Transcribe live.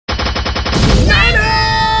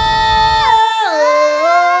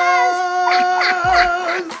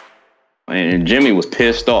and Jimmy was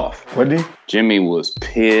pissed off. Wasn't he? Jimmy was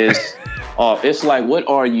pissed off. It's like, what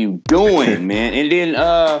are you doing, man? And then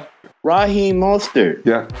Raheem Mostert.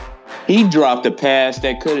 Yeah. He dropped a pass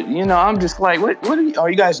that could, I'm just like, what are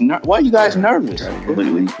you guys, why are you guys nervous? What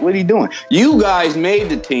are you doing? You guys made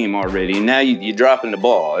the team already, and now you're dropping the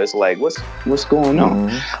ball. It's like, what's going on?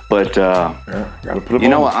 Mm-hmm. But, gotta put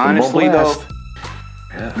them on, honestly, though,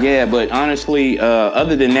 but honestly,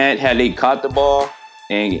 other than that, had they caught the ball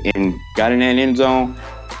and got in that end zone,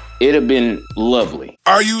 it'd have been lovely.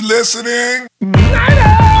 Are you listening?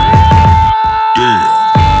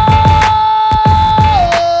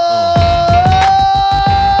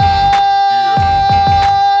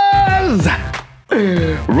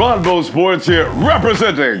 Ronbo Sports here,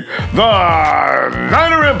 representing the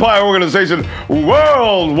Niner Empire organization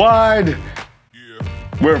worldwide,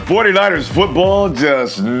 where 49ers football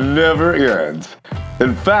just never ends.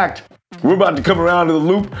 In fact, we're about to come around to the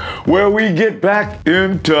loop where we get back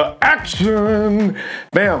into action.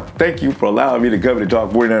 Ma'am, thank you for allowing me to come and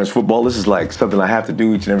talk 49ers football. This is like something I have to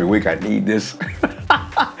do each and every week. I need this.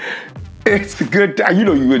 It's a good time. You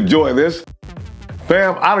know you enjoy this.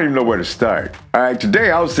 Fam, I don't even know where to start. All right,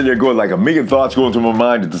 today I was sitting there going like a million thoughts going through my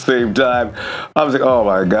mind at the same time. I was like, oh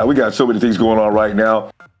my God, we got so many things going on right now.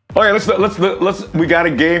 Okay, let's we got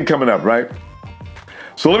a game coming up, right?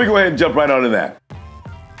 So let me go ahead and jump right on to that.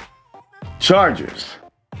 Chargers.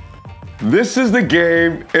 This is the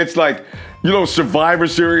game. It's like, Survivor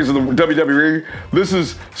Series of the WWE. This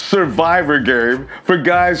is Survivor game for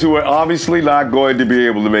guys who are obviously not going to be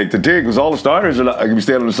able to make the team, because all the starters are going to be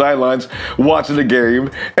standing on the sidelines watching the game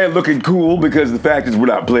and looking cool, because the fact is we're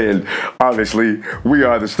not playing. Obviously, we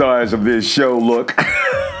are the stars of this show. Look.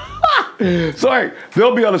 Sorry,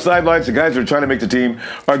 they'll be on the sidelines. The guys who are trying to make the team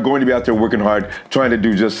are going to be out there working hard, trying to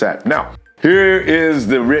do just that. Now, here is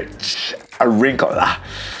the rich wrinkle.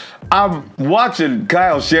 I'm watching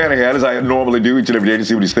Kyle Shanahan, as I normally do each and every day, to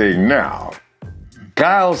see what he's saying now.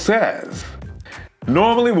 Kyle says,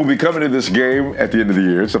 normally we'll be coming to this game at the end of the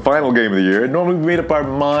year. It's the final game of the year. Normally we made up our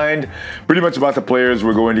mind pretty much about the players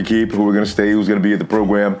we're going to keep, who we're going to stay, who's going to be at the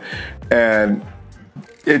program. And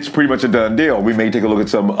it's pretty much a done deal. We may take a look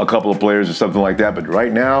at a couple of players or something like that. But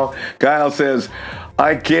right now, Kyle says,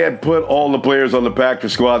 I can't put all the players on the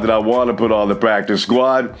practice squad that I want to put on the practice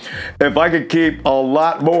squad. If I could keep a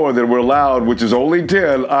lot more than we're allowed, which is only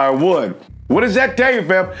 10, I would. What does that tell you,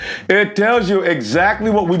 fam? It tells you exactly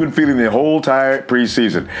what we've been feeling the whole entire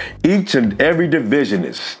preseason. Each and every division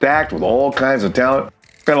is stacked with all kinds of talent,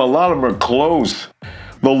 and a lot of them are close.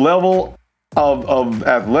 The level of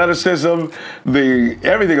athleticism,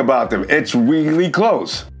 everything about them, it's really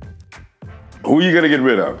close. Who are you going to get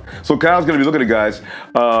rid of? So Kyle's going to be looking at guys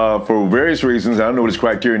for various reasons. I don't know what his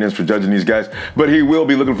criterion is for judging these guys, but he will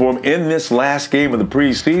be looking for them in this last game of the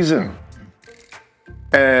preseason.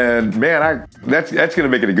 And man, that's going to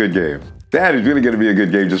make it a good game. That is really going to be a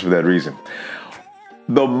good game just for that reason.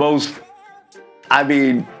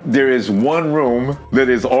 There is one room that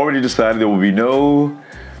is already decided. There will be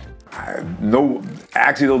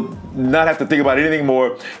actually they'll not have to think about anything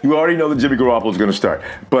more. You already know that Jimmy Garoppolo is going to start.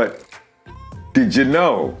 But did you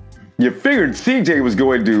know? You figured CJ was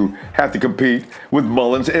going to have to compete with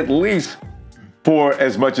Mullins at least for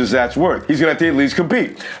as much as that's worth. He's going to have to at least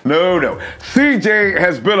compete. No. CJ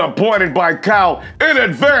has been appointed by Kyle in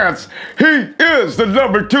advance. He is the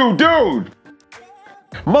number 2 dude.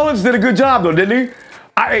 Mullins did a good job, though, didn't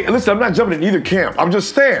he? Listen, I'm not jumping in either camp. I'm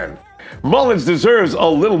just saying, Mullins deserves a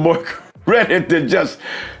little more credit than just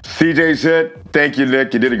CJ said, thank you,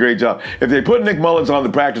 Nick. You did a great job. If they put Nick Mullins on the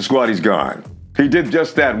practice squad, he's gone. He did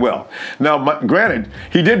just that well. Now, granted,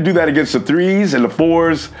 he did do that against the 3s and the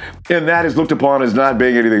 4s, and that is looked upon as not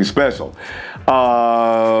being anything special.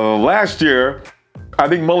 Last year, I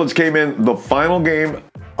think Mullins came in the final game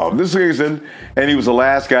of the season, and he was the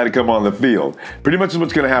last guy to come on the field. Pretty much is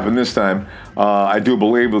what's going to happen this time, I do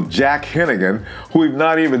believe, with Jack Hennigan, who we've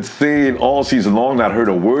not even seen all season long, not heard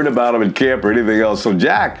a word about him in camp or anything else. So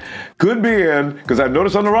Jack could be in, because I've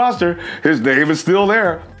noticed on the roster, his name is still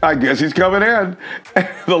there. I guess he's coming in.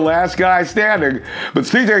 The last guy standing. But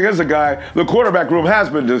CJ is a guy, the quarterback room has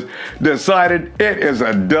been decided. It is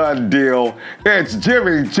a done deal. It's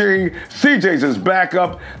Jimmy G. CJ's his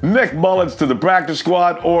backup. Nick Mullins to the practice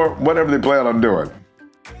squad, or whatever they plan on doing.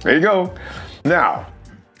 There you go. Now,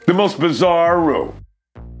 the most bizarre room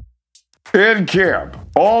in camp,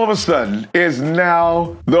 all of a sudden, is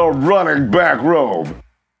now the running back room.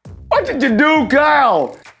 What did you do,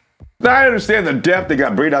 Kyle? Now, I understand the depth. They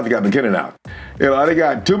got Braid out, they got McKinnon out. They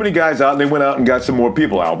got too many guys out, and they went out and got some more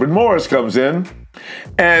people. Alfred Morris comes in,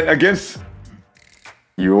 and against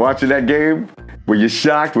You were watching that game? Were you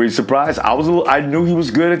shocked? Were you surprised? I knew he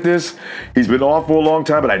was good at this. He's been off for a long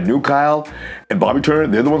time, but I knew Kyle and Bobby Turner,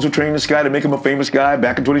 they're the ones who trained this guy to make him a famous guy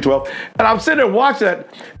back in 2012. And I'm sitting there watching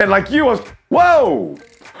that, and like you, I was, whoa!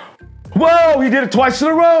 Whoa, he did it twice in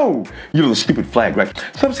a row. You know, the stupid flag, right?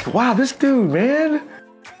 So I was like, wow, this dude, man.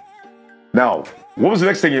 Now, what was the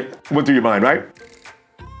next thing that went through your mind, right?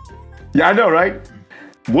 Yeah, I know, right?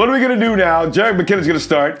 What are we going to do now? Jerick McKinnon's going to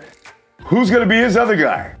start. Who's going to be his other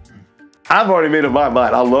guy? I've already made up my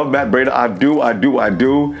mind. I love Matt Breida. I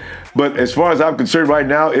do. But as far as I'm concerned right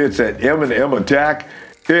now, it's an M&M attack.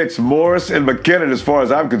 It's Morris and McKinnon as far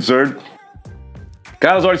as I'm concerned.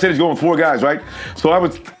 Kyle's already said he's going with 4 guys, right? So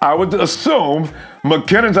I would assume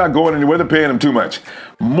McKinnon's not going anywhere. They're paying him too much.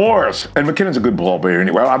 Morris, and McKinnon's a good ball player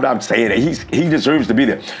anyway. I'm not saying it. He deserves to be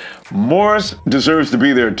there. Morris deserves to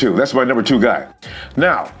be there too. That's my number 2 guy.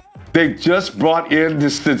 Now, they just brought in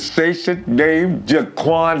this sensation named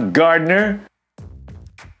Jaquan Gardner.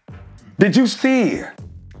 Did you see?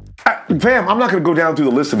 Fam, I'm not going to go down through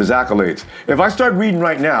the list of his accolades. If I start reading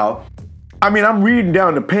right now, I'm reading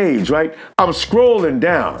down the page, right? I'm scrolling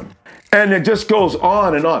down, and it just goes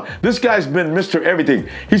on and on. This guy's been Mr. Everything.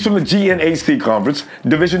 He's from the GNAC Conference,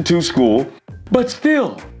 Division II school, but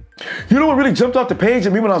still, you know what really jumped off the page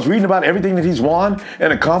at me when I was reading about everything that he's won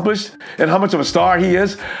and accomplished and how much of a star he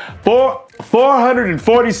is?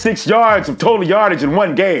 446 yards of total yardage in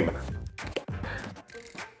one game.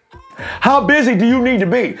 How busy do you need to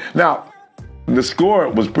be? Now, the score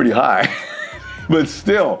was pretty high, but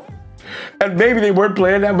still. And maybe they weren't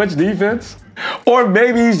playing that much defense. Or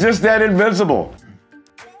maybe he's just that invincible.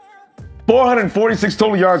 446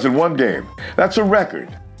 total yards in one game. That's a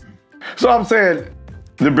record. So I'm saying,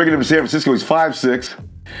 they're bringing him to San Francisco. He's 5'6".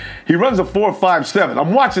 He runs a 4.57.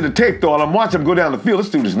 I'm watching the tape, though, and I'm watching him go down the field. This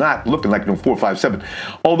dude is not looking like no 4.57.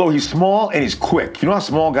 Although he's small and he's quick. You know how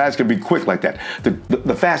small guys can be quick like that?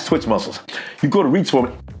 The fast twitch muscles. You go to reach for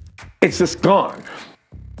him, it's just gone.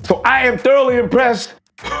 So I am thoroughly impressed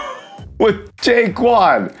with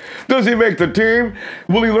Jaquan. Does he make the team?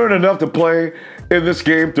 Will he learn enough to play in this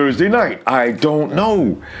game Thursday night? I don't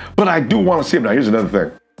know, but I do want to see him. Now, here's another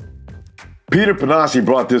thing. Peter Panassi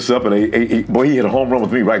brought this up, and he hit a home run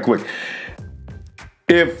with me right quick.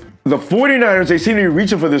 If the 49ers, they seem to be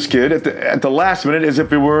reaching for this kid at the last minute as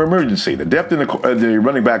if it were an emergency. The depth in the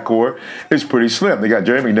running back core is pretty slim. They got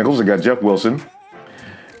Jeremy Nichols, they got Jeff Wilson,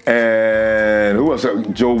 and who else?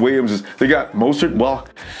 Joe Williams. They got Mostert. Well,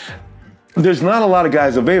 there's not a lot of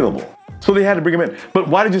guys available, so they had to bring him in. But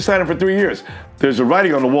why did you sign him for 3 years? There's a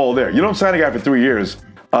writing on the wall there. You don't sign a guy for 3 years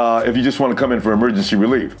if you just want to come in for emergency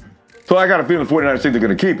relief. So I got a feeling the 49ers think they're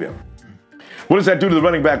going to keep him. What does that do to the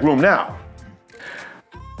running back room now?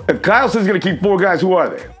 If Kyle says he's going to keep 4 guys, who are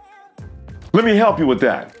they? Let me help you with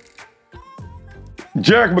that.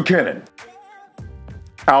 Jerick McKinnon,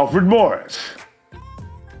 Alfred Morris,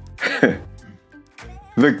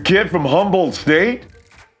 the kid from Humboldt State,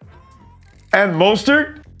 and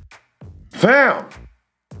Mostert. Fam,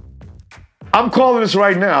 I'm calling this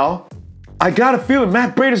right now. I got a feeling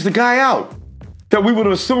Matt Breida's the guy out that we would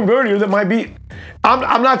have assumed earlier that might be.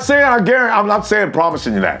 I'm not saying I'm not saying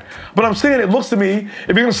promising you that, but I'm saying it looks to me, if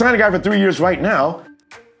you're going to sign a guy for 3 years right now,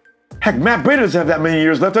 heck, Matt Breida doesn't have that many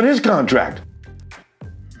years left on his contract.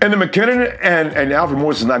 And the McKinnon and Alfred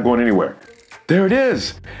Morris is not going anywhere. There it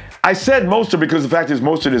is. I said Mostert because the fact is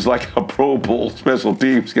Mostert is like a Pro Bowl special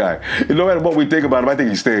teams guy. No matter what we think about him, I think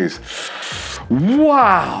he stays.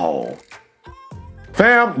 Wow.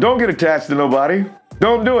 Fam, don't get attached to nobody.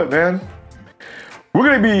 Don't do it, man.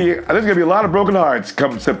 There's gonna be a lot of broken hearts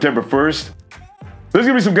come September 1st. There's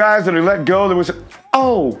gonna be some guys that are let go that we say,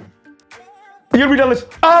 oh, you're gonna read that list?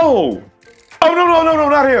 Oh, no,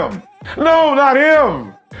 not him. No, not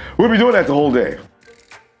him. We'll be doing that the whole day.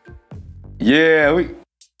 Yeah,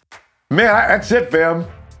 man, that's it, fam.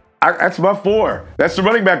 That's my 4. That's the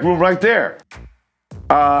running back room right there.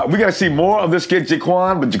 We gotta see more of this kid,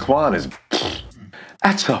 Jaquan, but Jaquan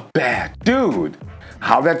that's a bad dude.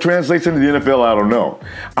 How that translates into the NFL, I don't know.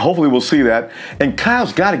 Hopefully we'll see that. And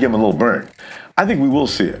Kyle's got to give him a little burn. I think we will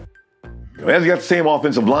see it. He hasn't got the same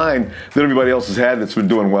offensive line that everybody else has had that's been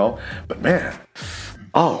doing well. But man,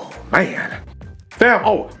 oh man. Fam,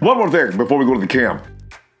 one more thing before we go to the camp.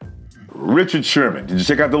 Richard Sherman. Did you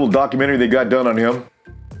check out the little documentary they got done on him?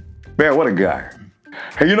 Man, what a guy.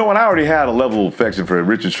 Hey, you know what? I already had a level of affection for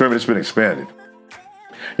Richard Sherman. It's been expanded.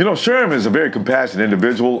 You know, Sherman is a very compassionate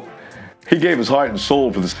individual. He gave his heart and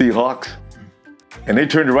soul for the Seahawks, and they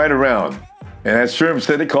turned it right around. And as Sherman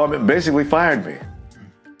said, they called me and basically fired me.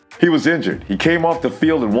 He was injured. He came off the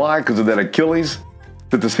field, and why? Because of that Achilles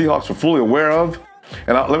that the Seahawks were fully aware of.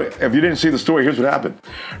 And if you didn't see the story, here's what happened.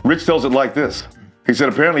 Rich tells it like this. He said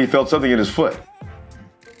apparently he felt something in his foot.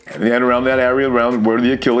 And around that area, around where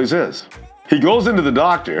the Achilles is. He goes into the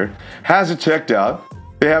doctor, has it checked out.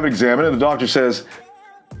 They have it examined, and the doctor says,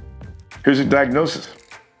 here's your diagnosis.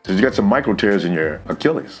 Says you got some micro tears in your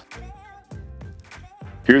Achilles.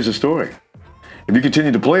 Here's the story. If you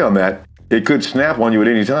continue to play on that, it could snap on you at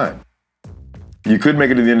any time. You could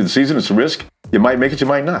make it to the end of the season. It's a risk. You might make it, you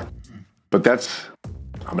might not. But that's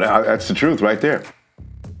the truth right there.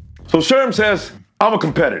 So Sherm says, I'm a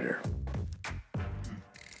competitor.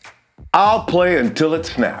 I'll play until it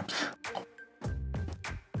snaps.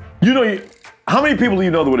 How many people do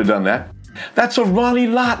you know that would have done that? That's a Ronnie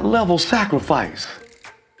Lott level sacrifice.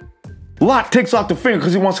 Lott takes off the finger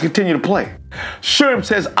because he wants to continue to play. Sherm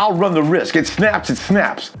says, I'll run the risk. It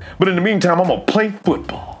snaps. But in the meantime, I'm going to play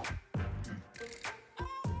football.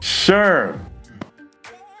 Sherm,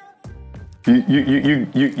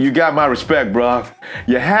 you got my respect, bro.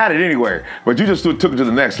 You had it anyway, but you just took it to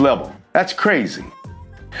the next level. That's crazy.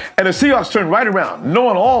 And the Seahawks turned right around,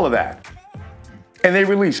 knowing all of that. And they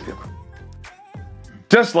released him.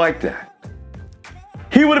 Just like that.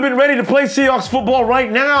 He would have been ready to play Seahawks football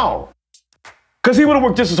right now. Because he would have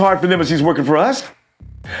worked just as hard for them as he's working for us.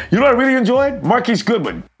 You know what I really enjoyed? Marquise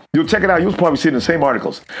Goodwin. You'll check it out. You'll probably see it in the same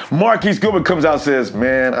articles. Marquise Goodwin comes out and says,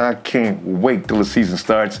 man, I can't wait till the season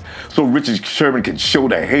starts so Richard Sherman can show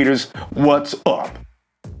the haters what's up.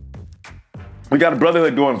 We got a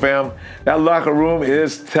brotherhood going, fam. That locker room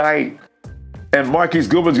is tight. And Marquise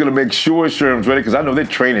Goodwin's going to make sure Sherm's ready because I know they're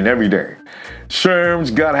training every day. Sherm's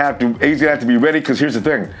he's going to have to be ready because here's the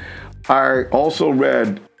thing. I also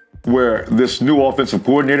read where this new offensive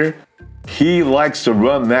coordinator, he likes to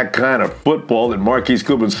run that kind of football that Marquise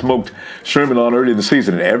Goodwin smoked Sherman on early in the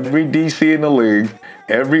season. And every DC in the league,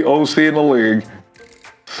 every OC in the league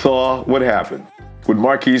saw what happened when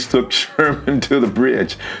Marquise took Sherman to the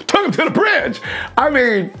bridge. Took him to the bridge! I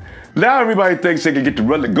mean, now everybody thinks they can get to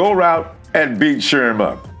run the go route and beat Sherman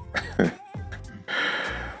up.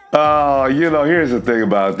 Here's the thing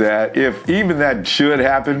about that. If even that should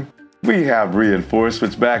happen, we have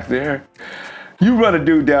reinforcements back there. You run a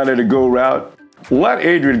dude down there to go route, let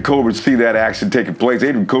Adrian Colbert see that action taking place.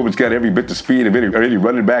 Adrian Colbert's got every bit the speed of any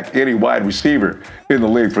running back, any wide receiver in the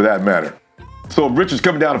league for that matter. So if Richard's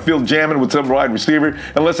coming down the field jamming with some wide receiver,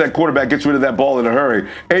 unless that quarterback gets rid of that ball in a hurry,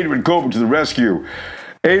 Adrian Colbert to the rescue.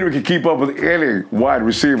 Adrian can keep up with any wide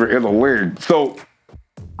receiver in the league. So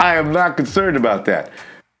I am not concerned about that.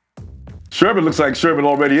 Sherman looks like Sherman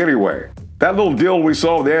already anyway. That little deal we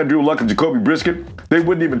saw with Andrew Luck and Jacoby Brissett, they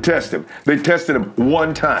wouldn't even test him. They tested him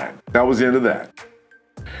one time. That was the end of that.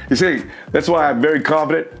 You see, that's why I'm very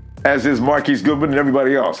confident, as is Marquise Goodwin and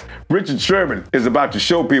everybody else. Richard Sherman is about to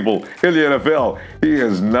show people in the NFL he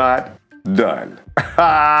is not done.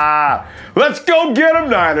 Let's go get him,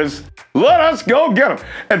 Niners. Let us go get him.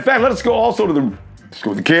 In fact, let's go also to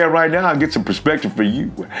the can right now and get some perspective for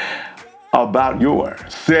you about your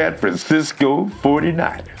San Francisco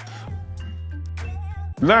 49ers.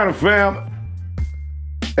 Niner fam,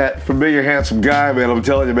 that familiar handsome guy, man, I'm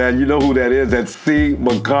telling you, man, you know who that is. That's C.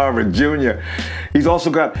 McCarver Jr. He's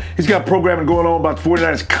got programming going on about the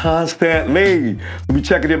 49ers constantly. We'll be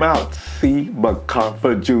checking him out. C.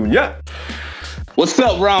 McCarver Jr. What's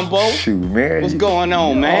up, Ronbo? Shoot, man. What's going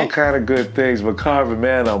on, man? All kind of good things. McCarver,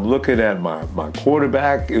 man, I'm looking at my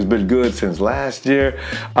quarterback. It's been good since last year.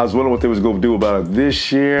 I was wondering what they was going to do about it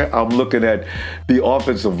this year. I'm looking at the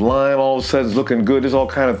offensive line. All of a sudden, it's looking good. There's all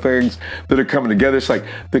kind of things that are coming together. It's like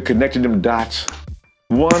they're connecting them dots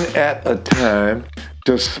one at a time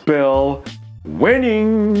to spell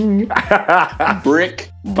winning.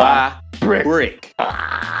 Brick by brick.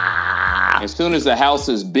 As soon as the house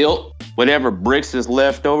is built, whatever bricks is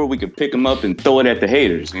left over, we can pick them up and throw it at the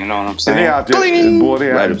haters. You know what I'm saying? And they out there, Cling! boy,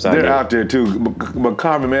 they're Right out there too.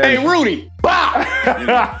 McCarver, man. Hey, Rudy! Bah!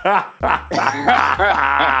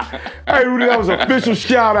 Hey, Rudy, that was an official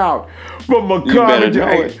shout out from McCarver. You better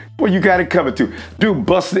know it. Well, you got it coming too. Dude,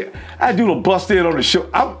 busted. That dude will bust in on the show.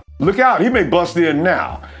 Look out, he may bust in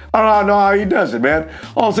now. I don't know how he does it, man.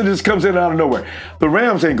 All of a sudden, this comes in out of nowhere. The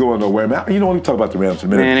Rams ain't going nowhere, man. You know, let me talk about the Rams a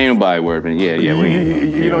minute. Man, ain't nobody worried. Yeah, we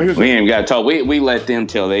ain't even got to talk. We let them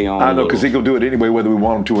tell they own. I know, because they gonna do it anyway, whether we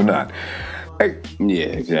want them to or not. Hey, yeah,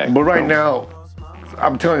 exactly. But right now,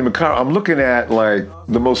 I'm telling you, McCarver, I'm looking at like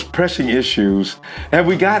the most pressing issues. Have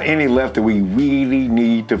we got any left that we really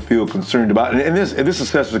need to feel concerned about? And this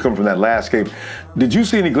assessment is coming from that last game. Did you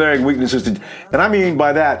see any glaring weaknesses? And I mean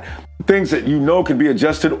by that, things that you know can be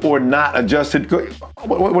adjusted or not adjusted.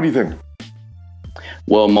 What do you think?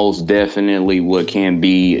 Well, most definitely what can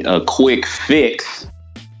be a quick fix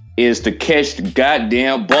is to catch the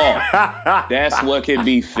goddamn ball. That's what can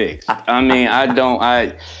be fixed. I mean,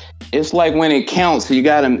 it's like when it counts, you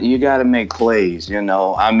gotta make plays, you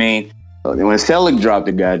know. I mean, when Selleck dropped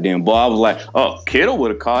the goddamn ball, I was like, oh, Kittle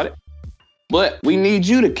would have caught it. But we need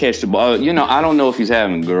you to catch the ball. You know, I don't know if he's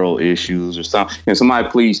having girl issues or something. Can somebody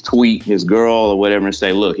please tweet his girl or whatever and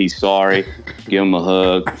say, look, he's sorry. Give him a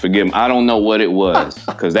hug. Forgive him. I don't know what it was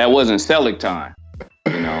because that wasn't Selleck time.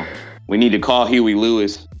 You know, we need to call Huey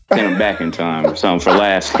Lewis, send him back in time or something for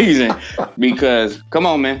last season because, come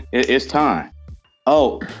on, man, it's time.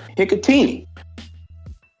 Oh, Hicatini.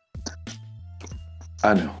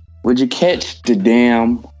 I know. Would you catch the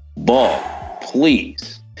damn ball,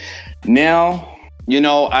 please? Now, you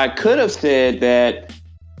know, I could have said that,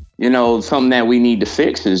 you know, something that we need to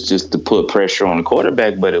fix is just to put pressure on the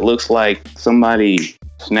quarterback, but it looks like somebody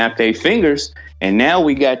snapped their fingers, and now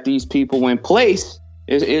we got these people in place.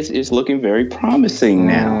 It's looking very promising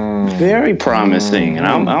now, very promising, and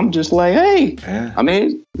I'm just like, hey, I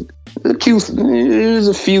mean, there's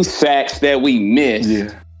a few sacks that we missed.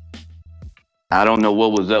 Yeah. I don't know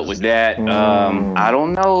what was up with that. I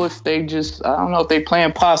don't know if they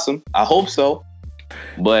playing possum. I hope so.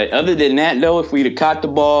 But other than that, though, if we'd have caught the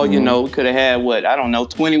ball, you know, we could have had,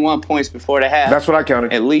 21 points before the half. That's what I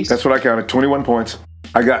counted. At least. That's what I counted, 21 points.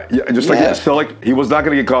 I got, just like Selleck, he was not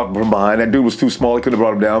going to get caught from behind. That dude was too small. He could have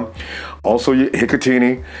brought him down. Also,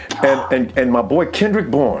 Hicatini and my boy Kendrick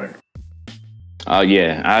Bourne. Oh,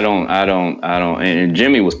 yeah. I don't. And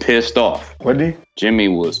Jimmy was pissed off. Wasn't he? Jimmy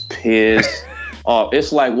was pissed. Oh,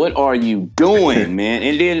 it's like, what are you doing, man?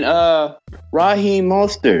 And then Raheem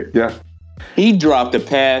Mostert. Yeah. He dropped a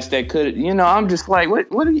pass that could, I'm just like, what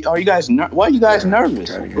are you guys, why are you guys nervous?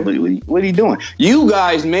 What are you doing? You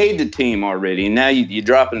guys made the team already, and now you're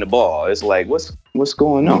dropping the ball. It's like, what's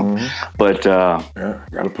going on? But,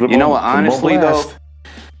 gotta put you know what, honestly, though,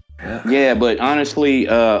 but honestly,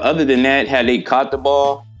 other than that, had they caught the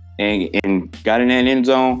ball and got in that end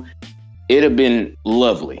zone, it'd have been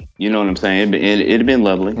lovely. You know what I'm saying? It'd have been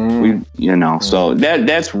lovely. So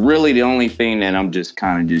that's really the only thing that I'm just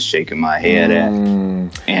kind of just shaking my head at.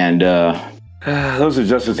 And those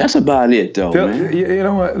adjustments. That's about it, though, man. You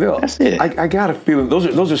know what? That's it. I got a feeling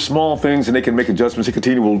those are small things, and they can make adjustments.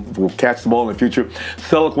 Hicatini will catch the ball in the future.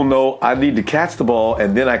 Selleck will know I need to catch the ball,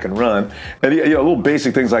 and then I can run. And little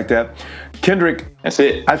basic things like that. Kendrick. That's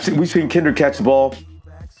it. We've seen Kendrick catch the ball.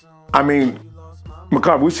 I mean,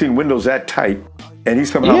 McCarver, we've seen windows that tight, and he's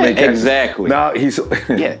somehow made catches. Exactly. Now he's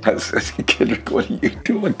Kendrick, what are you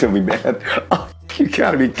doing to me, man? Oh, you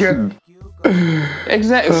gotta be kidding.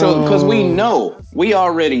 Exactly. So, because we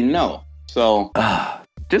already know. So,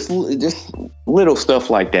 just little stuff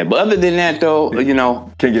like that. But other than that, though,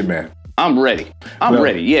 can't get mad. I'm ready. I'm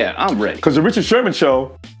ready. Yeah, I'm ready. Because the Richard Sherman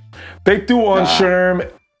show, they threw on Sherm.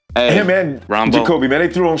 Him and Ronbo. Jacoby, man, they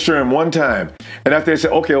threw on Sherm one time, and after they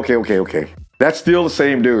said, okay. That's still the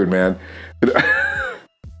same dude, man.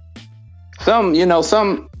 Something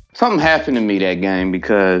happened to me that game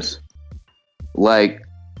because, like,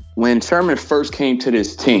 when Sherman first came to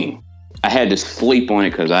this team, I had to sleep on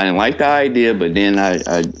it because I didn't like the idea, but then I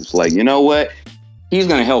was like, you know what? He's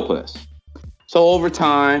going to help us. So over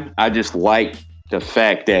time, I just liked the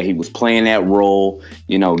fact that he was playing that role,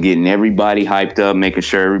 getting everybody hyped up, making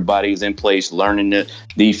sure everybody's in place, learning the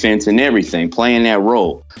defense and everything, playing that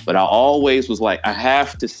role. But I always was like, I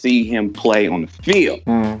have to see him play on the field.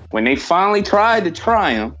 When they finally tried to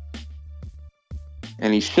try him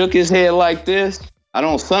and he shook his head like this,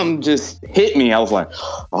 something just hit me. I was like,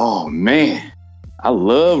 oh, man, I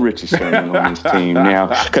love Richard Sherman on this team now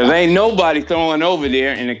because ain't nobody throwing over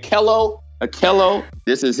there. And Ahkello,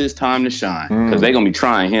 this is his time to shine because they're going to be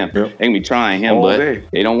trying him. Yep. They're going to be trying him, all but day.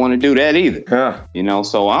 They don't want to do that either. Yeah.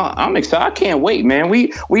 So I'm excited. I can't wait, man.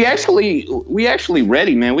 We actually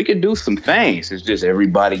ready, man. We could do some things. It's just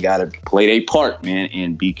everybody got to play their part, man,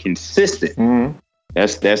 and be consistent.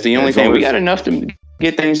 That's the only thing. We got enough to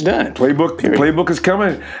get things done. Playbook is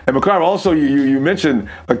coming. And McCarver, also, you mentioned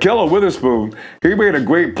Ahkello Witherspoon. He made a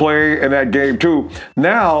great play in that game, too.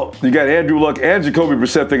 Now, you got Andrew Luck and Jacoby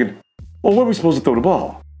Brissett thinking, well, where are we supposed to throw the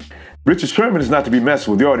ball? Richard Sherman is not to be messed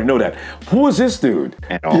with. You already know that. Who is this dude?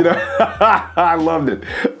 I loved it.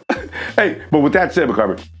 Hey, but with that said,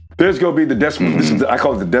 McCarver, there's going to be the desperate. I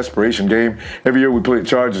call it the desperation game. Every year we play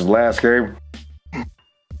Chargers last game.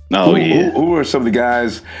 Who are some of the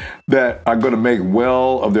guys that are going to make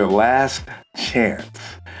well of their last chance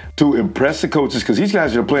to impress the coaches? Because these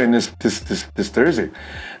guys are playing this Thursday.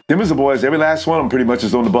 Them as the boys, every last one of them pretty much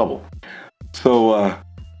is on the bubble. So,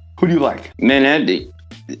 who do you like? Man,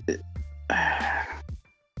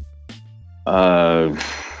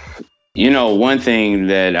 one thing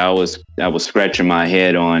that I was scratching my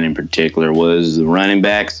head on in particular was the running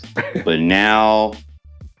backs. But now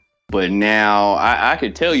I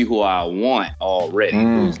could tell you who I want already.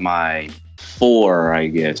 Who's my 4, I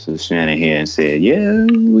guess, as Shanahan said. Yeah,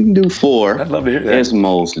 we can do 4. I'd love to hear that. It's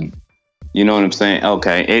most. You know what I'm saying?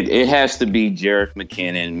 Okay, it has to be Jerick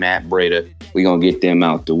McKinnon, Matt Breida. We're going to get them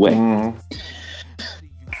out the way.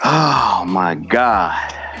 Oh, my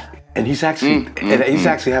God. And he's actually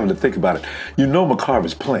having to think about it. You know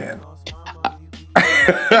McCarver's plan.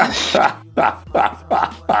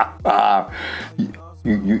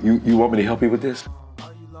 You want me to help you with this?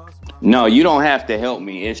 No, you don't have to help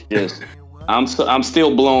me. It's just I'm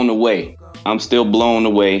still blown away. I'm still blown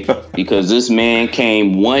away because this man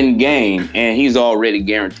came one game and he's already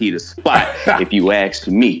guaranteed a spot, if you ask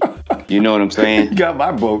me. You know what I'm saying? You got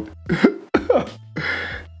my vote.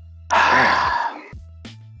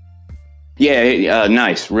 Yeah,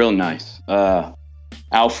 nice, real nice.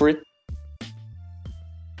 Alfred.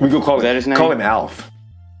 We go call Is that his name? Call him Alf.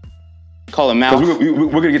 Call him Alf. We're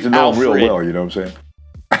gonna get to know him real well. You know what I'm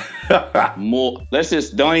saying? More. Let's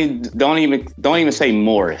just don't even say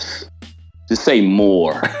Morris. Just say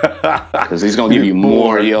more, because he's gonna give you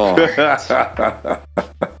more yards.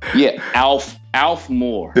 Yeah, Alf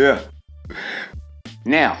Moore. Yeah.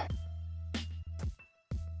 Now,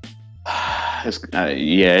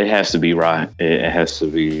 it has to be right. It has to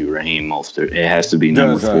be Raheem Mostert. It has to be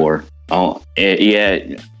number 4. Oh,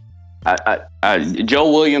 yeah.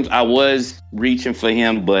 Joe Williams. I was reaching for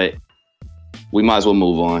him, but we might as well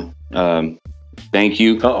move on. Thank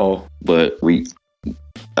you. But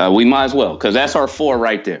we might as well, because that's our 4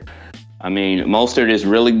 right there. I mean, Mostert is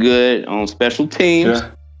really good on special teams.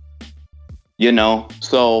 Yeah.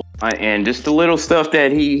 So and just the little stuff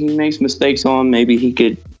that he makes mistakes on, maybe he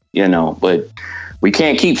could, but we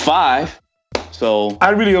can't keep 5. So I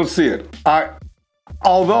really don't see it.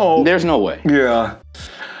 Although there's no way. Yeah.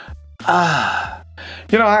 I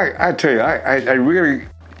tell you, I really,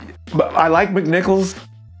 I like McNichols.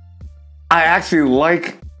 I actually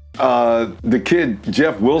like the kid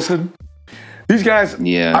Jeff Wilson. These guys,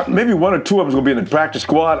 maybe 1 or 2 of them's gonna be in the practice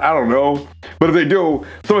squad. I don't know, but if they do,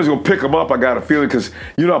 somebody's gonna pick them up. I got a feeling, because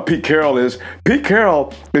you know how Pete Carroll is. Pete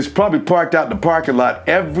Carroll is probably parked out in the parking lot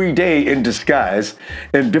every day in disguise,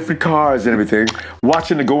 in different cars and everything,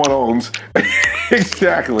 watching the going-ons.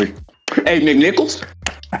 Exactly. Hey, McNichols.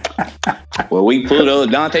 Well, we put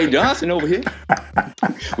Dante Johnson over here.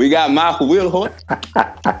 We got Michael Wilhort.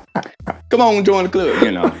 Come on, join the club.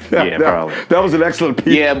 Yeah, probably. That was an excellent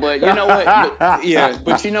piece. Yeah, but you know what?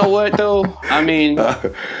 But you know what though? I mean,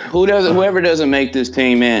 whoever doesn't make this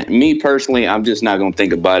team, man. Me personally, I'm just not gonna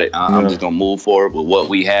think about it. I'm just gonna move forward with what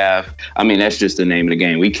we have. I mean, that's just the name of the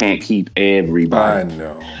game. We can't keep everybody. I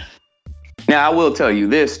know. Now, I will tell you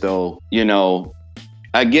this though.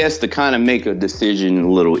 I guess to kind of make a decision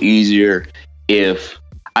a little easier, if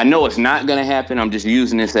I know it's not going to happen, I'm just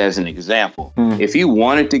using this as an example. If you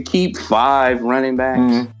wanted to keep 5 running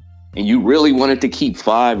backs, and you really wanted to keep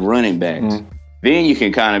 5 running backs, then you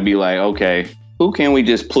can kind of be like, okay, who can we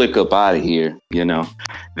just plick up out of here?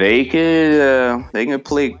 They can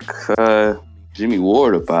plick Jimmy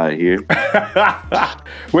Ward up out of here.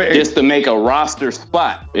 Just to make a roster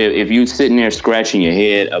spot. If you're sitting there scratching your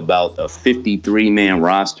head about a 53-man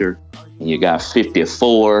roster and you got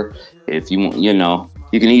 54, if you want,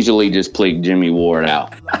 you can easily just plick Jimmy Ward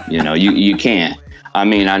out. You can't. I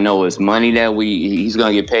mean, I know it's money that he's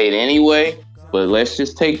going to get paid anyway, but let's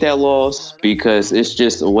just take that loss, because it's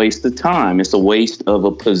just a waste of time. It's a waste of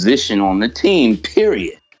a position on the team,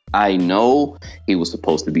 period. I know he was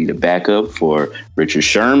supposed to be the backup for Richard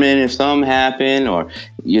Sherman if something happened, or,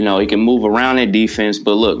 he can move around that defense.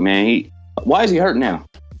 But look, man, why is he hurt now?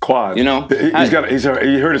 Quad. He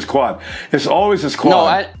hurt his quad. It's always his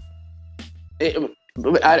quad.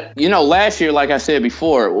 Last year, like I said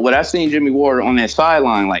before, what I seen Jimmy Ward on that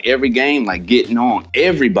sideline, like every game, like getting on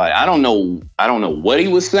everybody. I don't know what he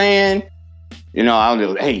was saying. I was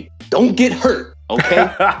like, hey, don't get hurt, okay?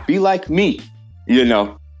 Be like me,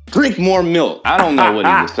 Drink more milk. I don't know what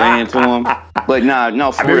he was saying to him, but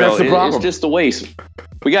no, for real, it's just a waste.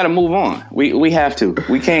 We got to move on. We have to.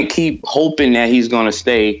 We can't keep hoping that he's going to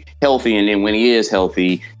stay healthy, and then when he is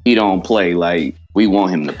healthy, he don't play like we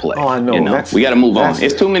want him to play. Oh, I know. We got to move on.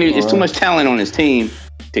 It's too many. It's too much talent on his team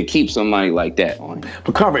to keep somebody like that on.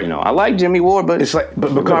 But Carver, I like Jimmy Ward, but it's like,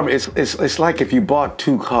 but Carver, it's like if you bought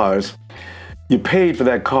 2 cars. You paid for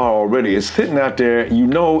that car already. It's sitting out there. If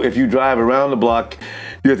you drive around the block,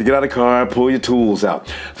 you have to get out of the car, pull your tools out.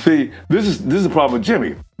 See, this is the problem with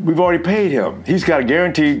Jimmy. We've already paid him. He's got a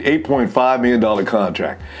guaranteed $8.5 million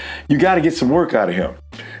contract. You got to get some work out of him.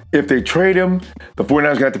 if they trade him, the 49ers are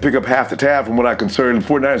going to have to pick up half the tab from what I'm concerned. The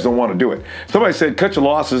 49ers don't want to do it. Somebody said, cut your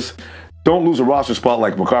losses. Don't lose a roster spot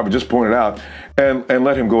like McCarver just pointed out, and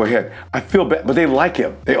let him go ahead. I feel bad, but they like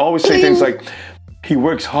him. They always say things like, he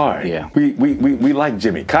works hard. Yeah. We like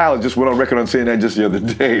Jimmy. Kyle just went on record on saying that just the other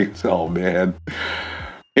day. Oh, man.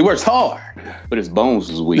 He works hard, but his bones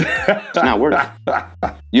is weak. It's not working.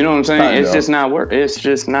 You know what I'm saying? It's just not work. It's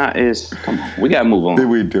just not. Come on. We got to move on.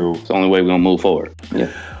 We do. It's the only way we're going to move forward.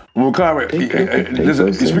 Yeah. Well, Carver,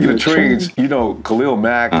 speaking of trades, you know, Khalil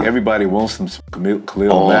Mack, everybody wants some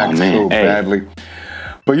Khalil Mack so badly.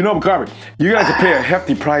 But you know, Carver, you got to pay a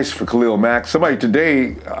hefty price for Khalil Mack. Somebody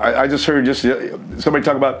today, I just heard somebody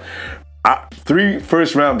talk about 3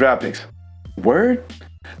 first-round draft picks. Word?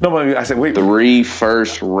 No, I said, wait. 3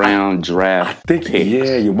 first-round draft picks.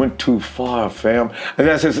 Yeah, you went too far, fam. And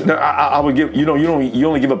I said, no, I would give, you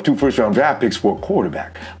only give up 2 first-round draft picks for a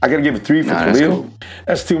quarterback. I got to give 3 for Khalil.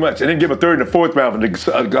 That's too much. And then give a 3rd and a 4th round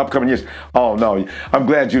for the upcoming years. Oh, no, I'm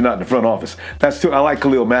glad you're not in the front office. I like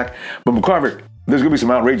Khalil Mack. But McCarver, there's going to be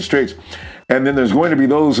some outrageous trades. And then there's going to be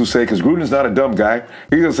those who say, because Gruden's not a dumb guy,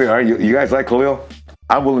 he's going to say, all right, you guys like Khalil?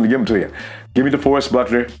 I'm willing to give him to you. Give me DeForest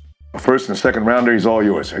Buckner. A 1st and 2nd rounder, he's all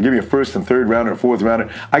yours. I'll give you a 1st and 3rd rounder, a 4th rounder.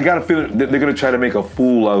 I got a feeling that they're going to try to make a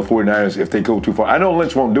fool out of the 49ers if they go too far. I know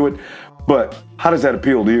Lynch won't do it, but how does that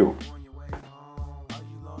appeal to you?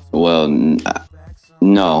 Well,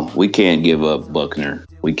 no, we can't give up Buckner.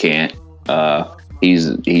 We can't.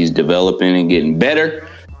 He's developing and getting better.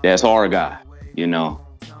 That's our guy, you know.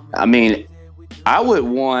 I mean, I would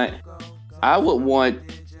want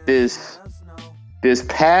this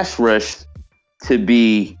pass rush to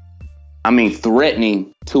be,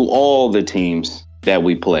 threatening to all the teams that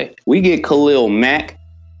we play. We get Khalil Mack,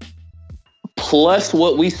 plus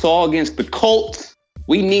what we saw against the Colts.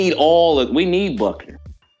 We need Buckner.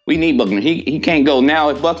 We need Buckner. He can't go. Now,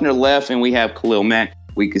 if Buckner left and we have Khalil Mack,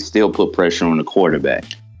 we could still put pressure on the quarterback.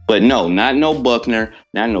 But no, not no Buckner,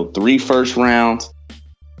 not no 3 first rounds.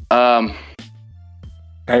 Hey,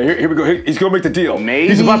 here we go. He's going to make the deal. Maybe.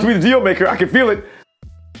 He's about to be the deal maker. I can feel it.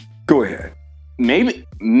 Go ahead. Maybe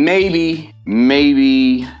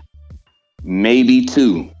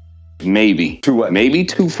 2. Maybe. 2 what? Maybe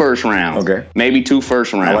 2 first rounds. Okay. Maybe 2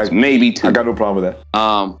 first rounds. Maybe 2. I got no problem with that.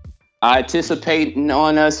 I anticipate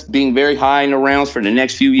on us being very high in the rounds for the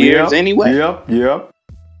next few years anyway. Yep.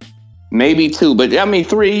 Maybe 2, but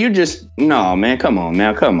 3, no, man, come on.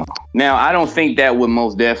 Now, I don't think that would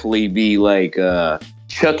most definitely be like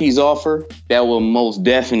Chucky's offer. That will most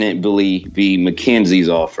definitely be McKenzie's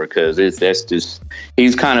offer, because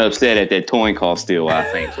he's kind of upset at that towing cost still, I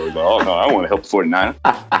think. So he's like, oh no, I want to help the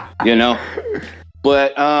 49ers, you know.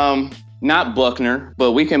 But not Buckner,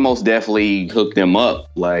 but we can most definitely hook them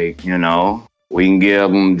up. Like, you know, we can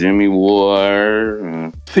give them Jimmy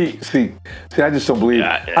Ward. See, I just don't believe.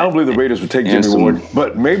 I don't believe the Raiders would take Jimmy Ward,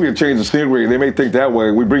 but maybe a change of scenery. They may think that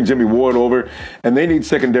way. We bring Jimmy Ward over, and they need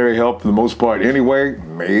secondary help for the most part anyway.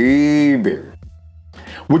 Maybe.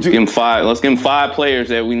 Would you give him 5? Let's give him 5 players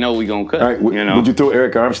that we know we're gonna cut. All right, you know? Would you throw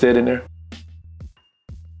Eric Armstead in there?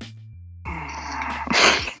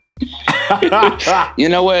 You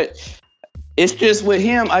know what? It's just with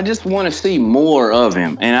him, I just want to see more of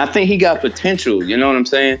him. And I think he got potential, you know what I'm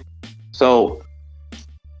saying? So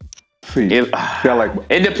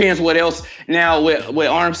it depends what else. Now, with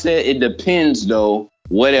Armstead, it depends, though,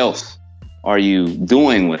 what else are you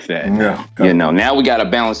doing with that? Yeah. You know, now we got to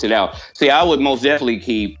balance it out. See, I would most definitely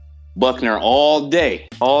keep Buckner all day.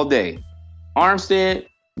 Armstead,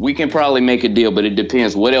 we can probably make a deal, but it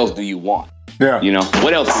depends. What else do you want? Yeah. You know,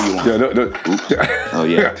 what else do you want? Oh,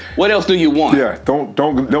 yeah. What else do you want? Yeah, don't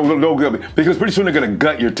gut me. Because pretty soon they're going to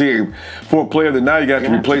gut your team for a player that now you got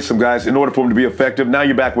to replace some guys in order for them to be effective. Now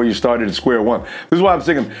you're back where you started at square one. This is why I'm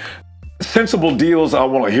thinking sensible deals I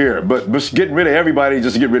want to hear, but getting rid of everybody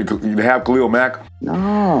just to get rid of have Khalil Mack.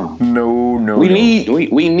 No. We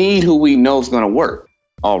need who we know is going to work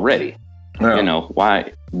already. Yeah. You know,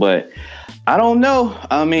 why? But I don't know.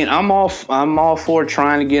 I mean, I'm all for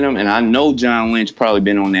trying to get him, and I know John Lynch probably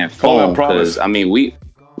been on that phone because I mean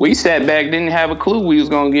we sat back, didn't have a clue we was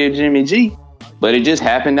gonna get Jimmy G, but it just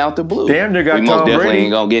happened out the blue. Damn, they got we most definitely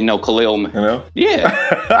ain't gonna get no Khalil. You know?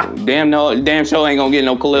 Yeah. damn sure ain't gonna get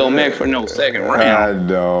no Khalil Mack for no second round. I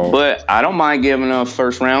know. But I don't mind giving a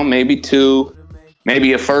first round, maybe 2,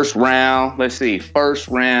 maybe a first round. Let's see, first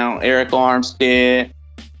round, Eric Armstead.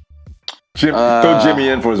 Throw Jimmy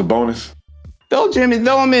in for as a bonus. Throw him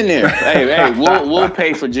in there. hey, we'll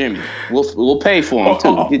pay for Jimmy. We'll pay for him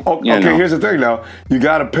too. Okay, here's the thing now. You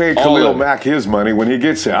got to pay Khalil Mack his money when he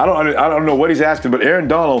gets here. I don't know what he's asking, but Aaron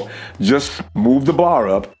Donald just moved the bar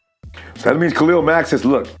up. So that means Khalil Mack says,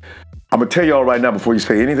 look, I'm going to tell y'all right now before you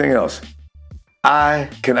say anything else, I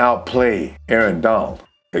can outplay Aaron Donald.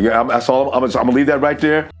 That's all. I'm going to leave that right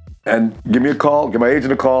there and give me a call, give my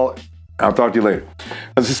agent a call. I'll talk to you later.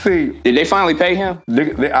 Let's just see. Did they finally pay him?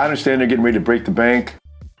 I understand they're getting ready to break the bank.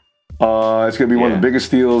 It's going to be one of the biggest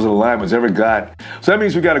deals the lineman's ever got. So that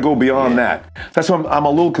means we got to go beyond that. That's why I'm a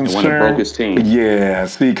little concerned. The one that broke his team. Yeah,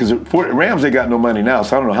 see, because for Rams, they got no money now,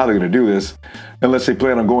 so I don't know how they're going to do this unless they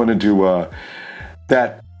plan on going into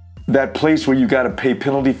that place where you got to pay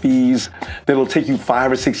penalty fees that'll take you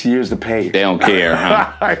 5 or 6 years to pay. They don't care,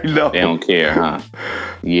 huh? I know. They don't care, huh?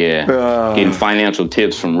 Yeah. Getting financial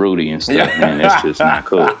tips from Rudy and stuff, man, that's just not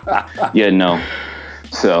cool. Yeah, no.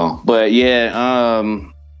 So, but yeah,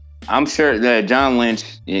 I'm sure that John Lynch,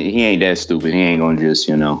 he ain't that stupid. He ain't gonna just,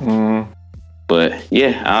 But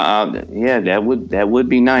yeah, that would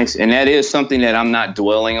be nice, and that is something that I'm not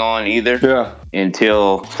dwelling on either. Yeah.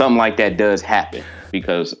 Until something like that does happen,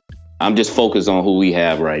 because I'm just focused on who we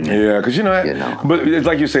have right now. Yeah, because but it's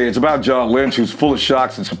like you say, it's about John Lynch, who's full of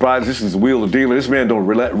shocks and surprises. This is the wheel of dealer. This man don't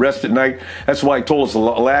rest at night. That's why he told us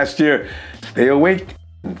last year, stay awake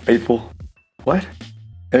and faithful. What?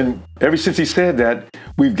 And ever since he said that,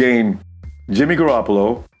 we've gained Jimmy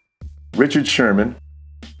Garoppolo, Richard Sherman,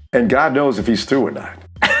 and God knows if he's through or not.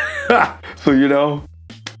 So,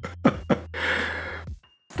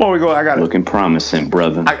 before we go, I got looking promising,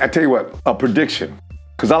 brother. I tell you what, a prediction,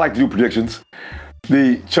 because I like to do predictions.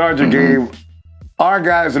 The Charger game, our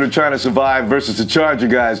guys that are trying to survive versus the Charger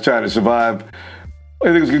guys trying to survive. I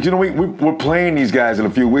think it's good. We're playing these guys in a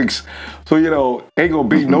few weeks. So, ain't going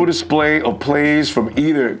to be no display of plays from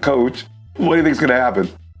either coach. What do you think is going to happen?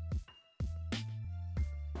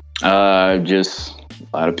 Just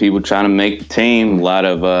a lot of people trying to make the team. A lot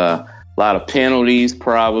of penalties,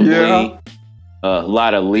 probably. Yeah. A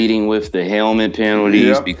lot of leading with the helmet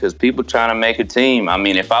penalties because people trying to make a team. I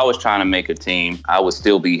mean, if I was trying to make a team, I would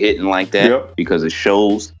still be hitting like that because it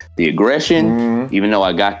shows the aggression, even though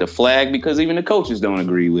I got the flag, because even the coaches don't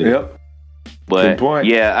agree with it. But good point.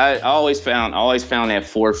 Yeah, I always found that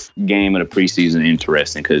fourth game of the preseason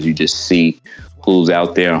interesting because you just see who's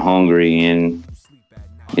out there hungry and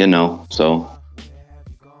so.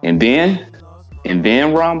 And then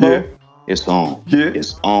Ronbo. It's on. Yeah.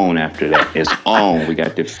 It's on after that. It's on. We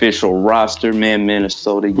got the official roster, man.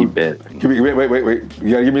 Minnesota, you bet. Wait.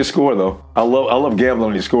 You gotta give me a score though. I love gambling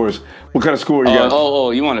on these scores. What kind of score you got?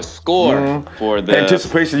 Oh, you want a score for the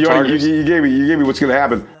anticipation? You gave me what's gonna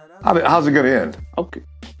happen. How's it gonna end? Okay.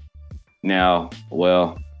 Now,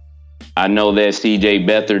 well, I know that C.J.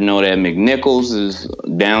 Beathard know that McNichols is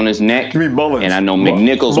down his neck. You mean Mullins? And I know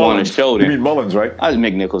McNichols want to show them. You mean Mullins, right? I was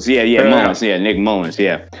McNichols. Yeah, Mullins. Yeah, Nick Mullins.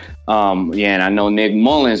 Yeah. And I know Nick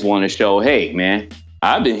Mullins want to show, hey, man,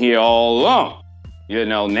 I've been here all along.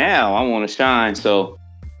 Now I want to shine. So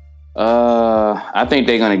I think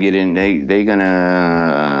they're going to get in. They're going to,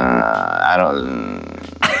 I don't.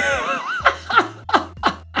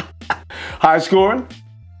 High scoring?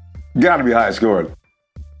 Got to be high scoring.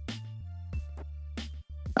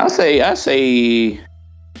 I say.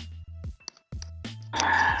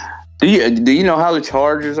 Do you know how the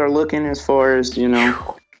Chargers are looking as far as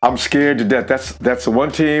I'm scared to death. That's the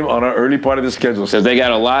one team on our early part of the schedule. Because they got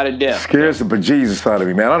a lot of depth. Scares the bejesus out of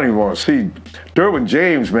me, man. I don't even want to see Derwin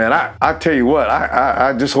James, man. I tell you what,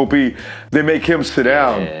 I just hope they make him sit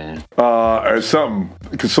down or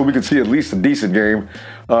something, so we can see at least a decent game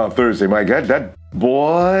Thursday. My God, that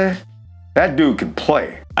dude can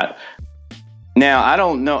play. Now I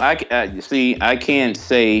don't know. I can't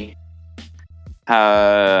say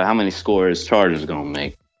how many scores Chargers gonna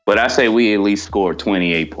make. But I say we at least score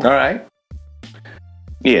 28 points. All right.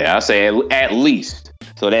 Yeah, I say at least.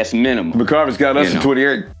 So that's minimum. McCarver's got us at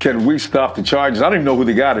 28. Can we stop the Chargers? I don't even know who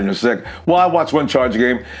they got in a sec. Well, I watched one Charger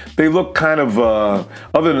game. They look kind of,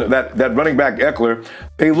 other than that running back Ahkello,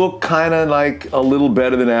 they look kind of like a little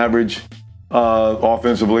better than average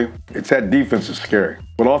offensively. It's that defense is scary.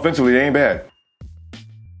 But offensively, they ain't bad.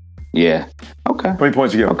 Yeah. Okay. How many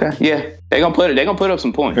points you get? Okay. Yeah. They're gonna put up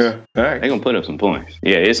some points. Yeah. All right. They're gonna put up some points.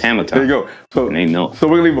 Yeah, it's hammer time. There you go. So they know. So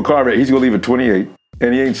we're gonna leave McCarver. He's gonna leave at 28,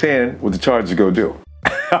 and he ain't saying what the Chargers are gonna do.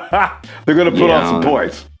 They're gonna put on some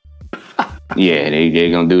points. Yeah, they're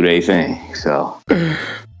gonna do their thing. So.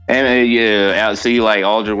 And I see like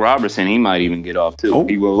Aldridge Robertson, he might even get off too.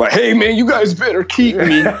 He was like, "Hey man, you guys better keep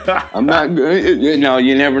me. I'm not good." You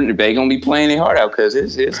never. They gonna be playing their heart out because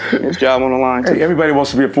it's job on the line too. Hey, everybody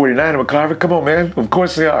wants to be a 49er, McCarver. Come on, man. Of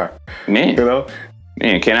course they are. Man,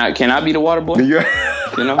 man, can I be the water boy? Yeah.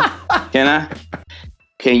 Can I?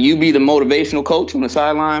 Can you be the motivational coach on the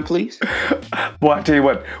sideline, please? Boy, I tell you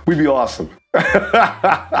what, we'd be awesome.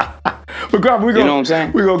 McCarver, You know what I'm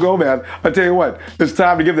saying? We're going to go, man. I tell you what, it's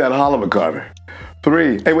time to give that holler, McCarver.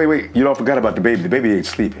 3. Hey, wait. You don't forget about the baby. The baby ain't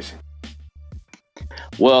sleep, is it?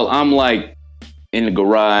 Well, I'm like in the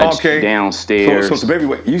garage downstairs. So baby,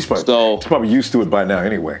 wait, he's probably used to it by now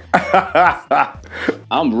anyway.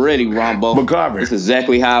 I'm ready, Ronbo. McCarver. That's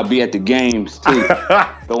exactly how I'll be at the games, too.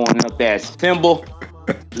 Throwing up that symbol,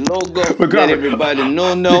 logo, McCarver. let everybody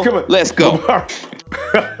know. Let's go.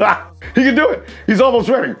 He can do it. He's almost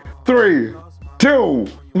ready. 3, 2,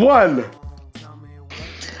 1.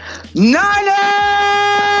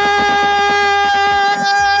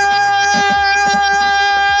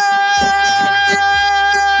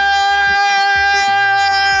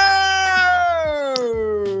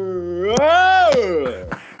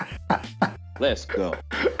 Let's go.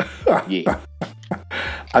 Yeah.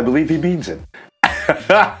 I believe he means it.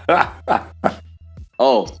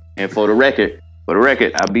 Oh, and for the record,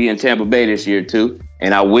 I'll be in Tampa Bay this year too,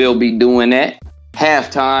 and I will be doing that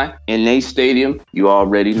halftime in Nate Stadium. You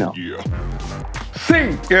already know. Yeah.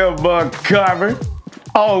 C.M. McCarver,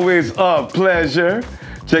 always a pleasure.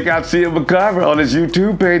 Check out C.M. McCarver on his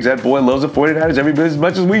YouTube page. That boy loves the 49ers every bit as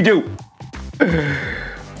much as we do.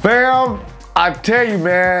 Fam, I tell you,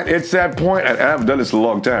 man, it's that point. I haven't done this in a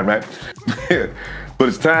long time, right? But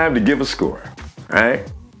it's time to give a score, all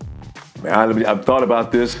right? Man, I've thought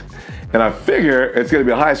about this, and I figure it's going to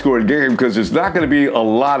be a high-scoring game because there's not going to be a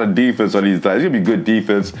lot of defense on these sides. There's going to be good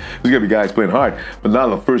defense. There's going to be guys playing hard, but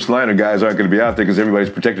none of the first-liner guys aren't going to be out there because everybody's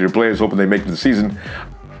protecting their players, hoping they make it to the season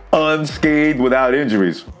unscathed without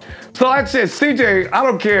injuries. So like I said, CJ, I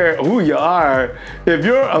don't care who you are. If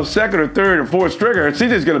you're a second or third or fourth stringer,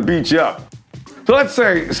 CJ's going to beat you up. So let's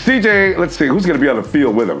say, CJ, let's see, who's going to be on the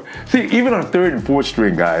field with him? See, even our third and fourth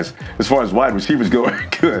string guys, as far as wide receivers go, are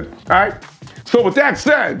good. All right? So with that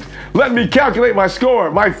said, let me calculate my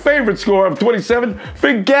score. My favorite score of 27.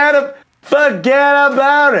 Forget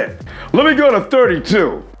about it. Let me go to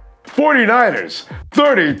 32. 49ers,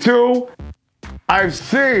 32. I've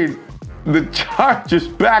seen the Chargers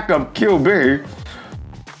backup QB.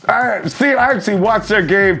 I actually watched their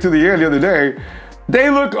game to the end the other day. They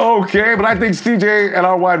look okay, but I think CJ and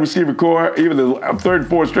our wide receiver core, even the third and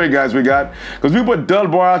fourth string guys we got, because we put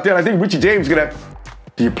Dunbar out there, and I think Richie James is gonna.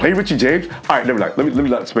 Do you play Richie James? All right, never mind. Let me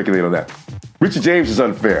not speculate on that. Richie James is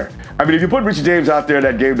unfair. I mean, if you put Richie James out there in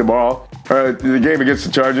that game tomorrow, or the game against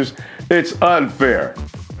the Chargers, it's unfair.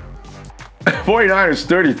 49ers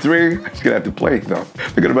 33. He's gonna have to play though.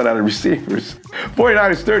 They're gonna run out of receivers.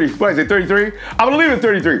 49ers 30. What, I say 33? I'm gonna leave it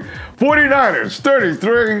 33. 49ers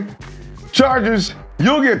 33. Chargers,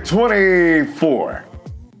 you'll get 24.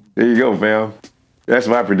 There you go, fam. That's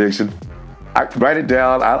my prediction. Write it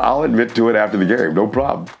down. I'll admit to it after the game. No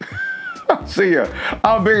problem. See ya.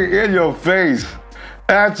 I'll be in your face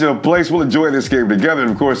at your place. We'll enjoy this game together.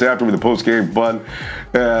 And of course, after with the post-game fun.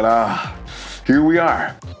 And here we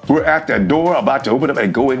are. We're at that door, about to open up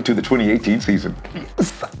and go into the 2018 season.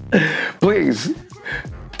 Yes. Please,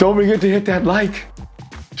 don't forget to hit that like,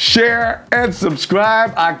 share, and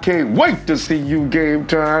subscribe. I can't wait to see you game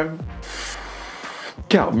time.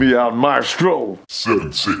 Count me out, maestro.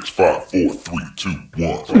 7, 6, 5, 4, 3, 2,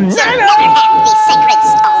 1.